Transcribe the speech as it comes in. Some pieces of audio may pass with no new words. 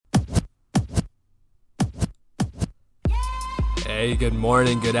Hey, good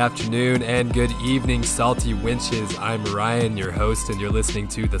morning, good afternoon, and good evening, salty winches. I'm Ryan, your host, and you're listening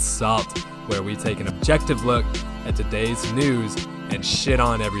to The Salt, where we take an objective look at today's news and shit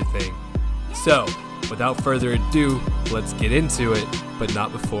on everything. So, without further ado, let's get into it, but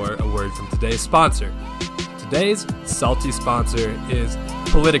not before a word from today's sponsor. Today's salty sponsor is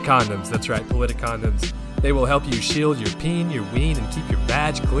Politicondoms. That's right, Politicondoms. They will help you shield your peen, your ween, and keep your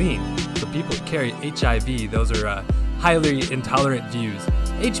vag clean. For people who carry HIV, those are highly intolerant views.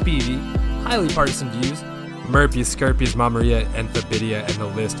 HPV, highly partisan views. Merpes, Skerpies, Mamaria, and Fabidia, and the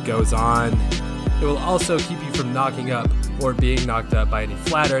list goes on. It will also keep you from knocking up or being knocked up by any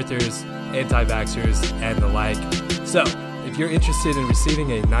flat earthers, anti-vaxxers, and the like. So, if you're interested in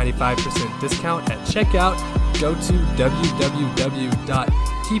receiving a 95% discount at checkout, go to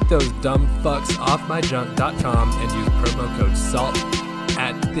www.keepthosedumbfucksoffmyjunk.com and use promo code SALT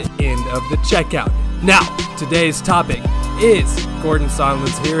at the end of the checkout. Now, today's topic is Gordon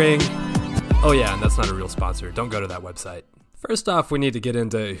Sondland's hearing. Oh yeah, and that's not a real sponsor. Don't go to that website. First off, we need to get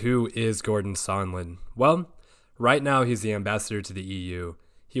into who is Gordon Sondland. Well, right now he's the ambassador to the EU.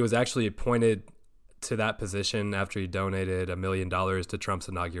 He was actually appointed to that position after he donated $1 million to Trump's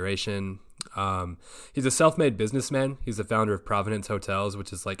inauguration. He's a self-made businessman. He's the founder of Providence Hotels,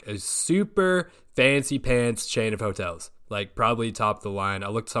 which is like a super fancy pants chain of hotels, like probably top of the line. I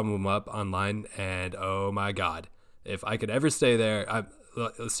looked some of them up online, and oh my god, if I could ever stay there,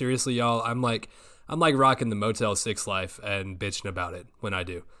 seriously, y'all, I'm like rocking the Motel 6 life and bitching about it when I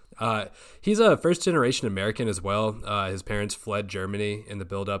do. He's a first-generation American as well. His parents fled Germany in the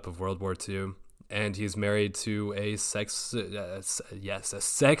buildup of World War II. And he's married to a sexy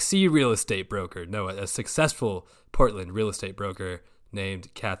real estate broker. No, a successful Portland real estate broker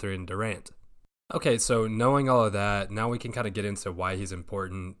named Catherine Durant. Okay, so knowing all of that, now we can kind of get into why he's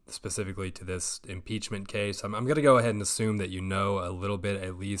important specifically to this impeachment case. I'm going to go ahead and assume that you know a little bit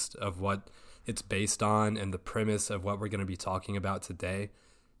at least of what it's based on and the premise of what we're going to be talking about today.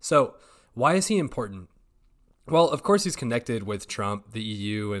 So why is he important? Well, of course, he's connected with Trump, the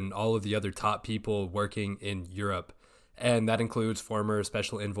EU, and all of the other top people working in Europe. And that includes former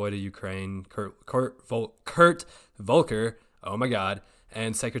special envoy to Ukraine, Kurt Volker, oh my God,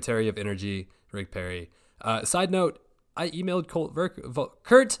 and Secretary of Energy, Rick Perry. Side note, I emailed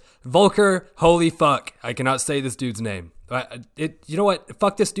Kurt Volker, holy fuck. I cannot say this dude's name. You know what?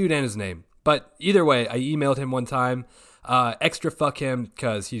 Fuck this dude and his name. But either way, I emailed him one time. Extra fuck him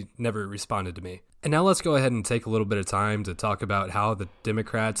because he never responded to me. And now let's go ahead and take a little bit of time to talk about how the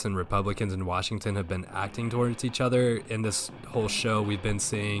Democrats and Republicans in Washington have been acting towards each other in this whole show we've been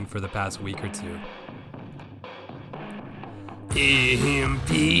seeing for the past week or two.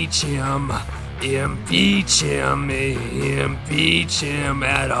 Impeach him, impeach him, impeach him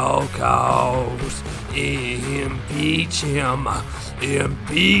at all costs. Impeach him,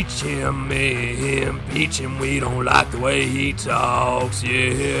 impeach him, impeach him. We don't like the way he talks,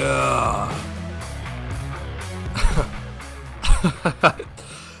 yeah.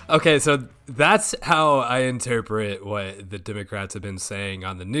 Okay, so that's how I interpret what the Democrats have been saying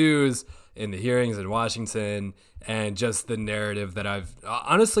on the news, in the hearings in Washington, and just the narrative that I've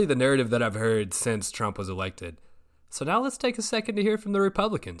heard since Trump was elected. So now let's take a second to hear from the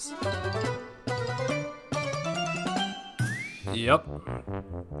Republicans. Yep.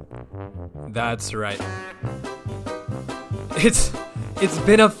 That's right. It's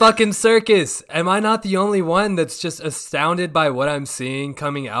been a fucking circus. Am I not the only one that's just astounded by what I'm seeing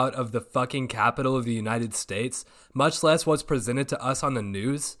coming out of the fucking capital of the United States, much less what's presented to us on the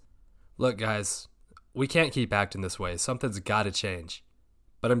news? Look, guys, we can't keep acting this way. Something's gotta change.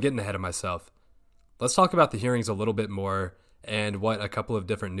 But I'm getting ahead of myself. Let's talk about the hearings a little bit more and what a couple of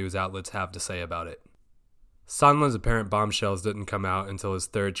different news outlets have to say about it. Sondland's apparent bombshells didn't come out until his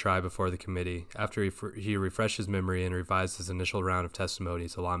third try before the committee, after he refreshed his memory and revised his initial round of testimony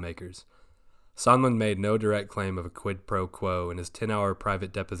to lawmakers. Sondland made no direct claim of a quid pro quo in his 10-hour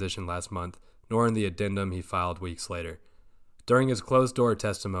private deposition last month, nor in the addendum he filed weeks later. During his closed-door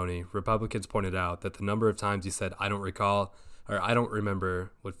testimony, Republicans pointed out that the number of times he said, "I don't recall," or "I don't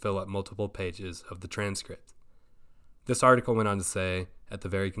remember," would fill up multiple pages of the transcript. This article went on to say, at the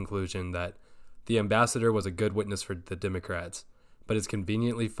very conclusion, that the ambassador was a good witness for the Democrats, but his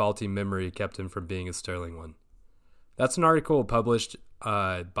conveniently faulty memory kept him from being a sterling one. That's an article published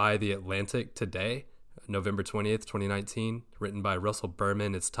by The Atlantic today, November 20th, 2019, written by Russell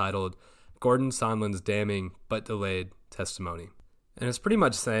Berman. It's titled, Gordon Sondland's Damning But Delayed Testimony. And it's pretty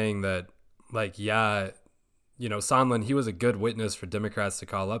much saying that, Sondland, he was a good witness for Democrats to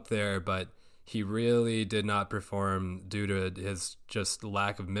call up there, but he really did not perform due to his just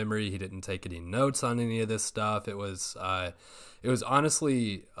lack of memory. He didn't take any notes on any of this stuff. It was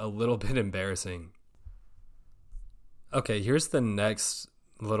honestly a little bit embarrassing. Okay, here's the next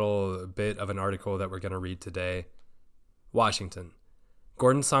little bit of an article that we're going to read today. Washington.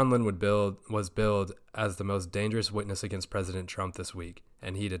 Gordon Sondland was billed as the most dangerous witness against President Trump this week,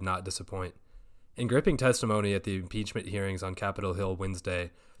 and he did not disappoint. In gripping testimony at the impeachment hearings on Capitol Hill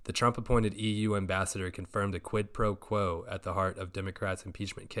Wednesday, the Trump-appointed EU ambassador confirmed a quid pro quo at the heart of Democrats'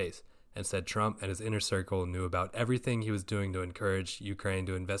 impeachment case and said Trump and his inner circle knew about everything he was doing to encourage Ukraine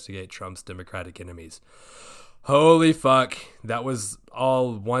to investigate Trump's Democratic enemies. Holy fuck. That was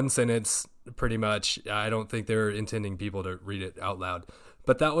all one sentence, pretty much. I don't think they were intending people to read it out loud.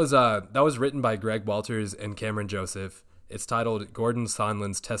 But that was written by Greg Walters and Cameron Joseph. It's titled Gordon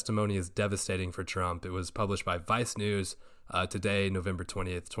Sondland's Testimony is Devastating for Trump. It was published by Vice News today, November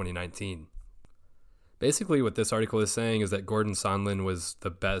 20th, 2019. Basically, what this article is saying is that Gordon Sondland was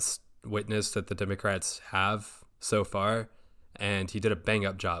the best witness that the Democrats have so far, and he did a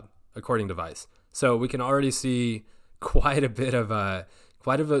bang-up job, according to Vice. So we can already see quite a bit of a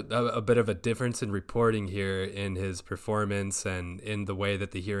difference in reporting here in his performance and in the way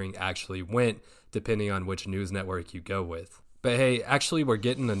that the hearing actually went, depending on which news network you go with. But hey, actually, we're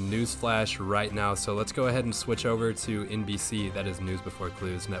getting a news flash right now, so let's go ahead and switch over to NBC, that is News Before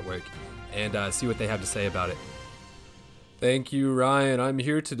Clues Network, and see what they have to say about it. Thank you, Ryan. I'm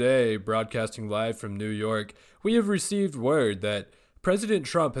here today, broadcasting live from New York. We have received word that President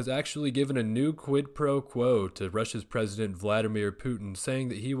Trump has actually given a new quid pro quo to Russia's President Vladimir Putin, saying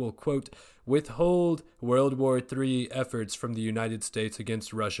that he will, quote, withhold World War III efforts from the United States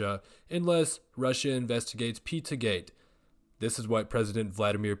against Russia unless Russia investigates Pizzagate. This is what President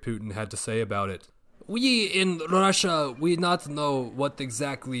Vladimir Putin had to say about it. We in Russia, we not know what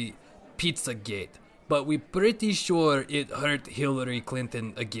exactly Pizzagate, but we pretty sure it hurt Hillary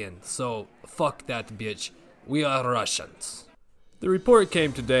Clinton again, so fuck that bitch. We are Russians. The report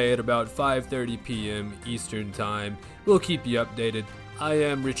came today at about 5:30 p.m. Eastern Time. We'll keep you updated. I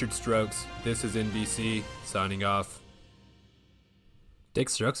am Richard Strokes. This is NBC, signing off. Dick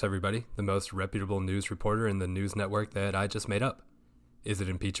Strokes, everybody, the most reputable news reporter in the news network that I just made up. Is it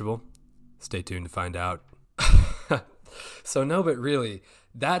impeachable? Stay tuned to find out. So no, but really,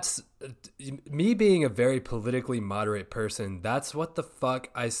 that's me being a very politically moderate person. That's what the fuck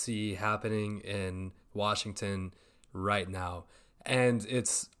I see happening in Washington right now. And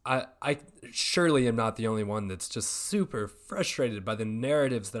I surely am not the only one that's just super frustrated by the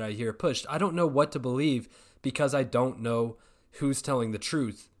narratives that I hear pushed. I don't know what to believe because I don't know who's telling the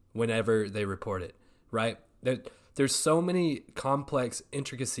truth whenever they report it, right? There's so many complex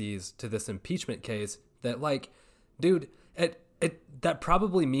intricacies to this impeachment case that, like, dude, that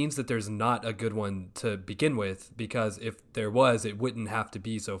probably means that there's not a good one to begin with, because if there was, it wouldn't have to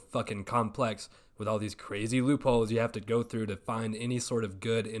be so fucking complex with all these crazy loopholes you have to go through to find any sort of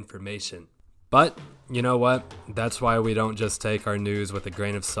good information. But you know what? That's why we don't just take our news with a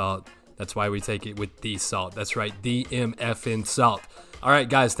grain of salt. That's why we take it with the salt. That's right, the MFN salt. All right,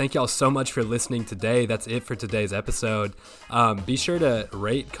 guys, thank y'all so much for listening today. That's it for today's episode. Be sure to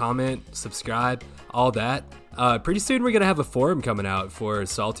rate, comment, subscribe, all that. Pretty soon we're going to have a forum coming out for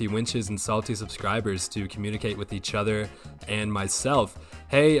salty winches and salty subscribers to communicate with each other and myself.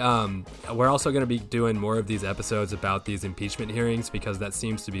 Hey, we're also going to be doing more of these episodes about these impeachment hearings because that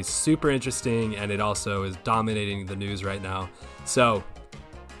seems to be super interesting and it also is dominating the news right now. So,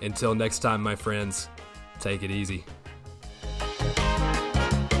 until next time, my friends, take it easy.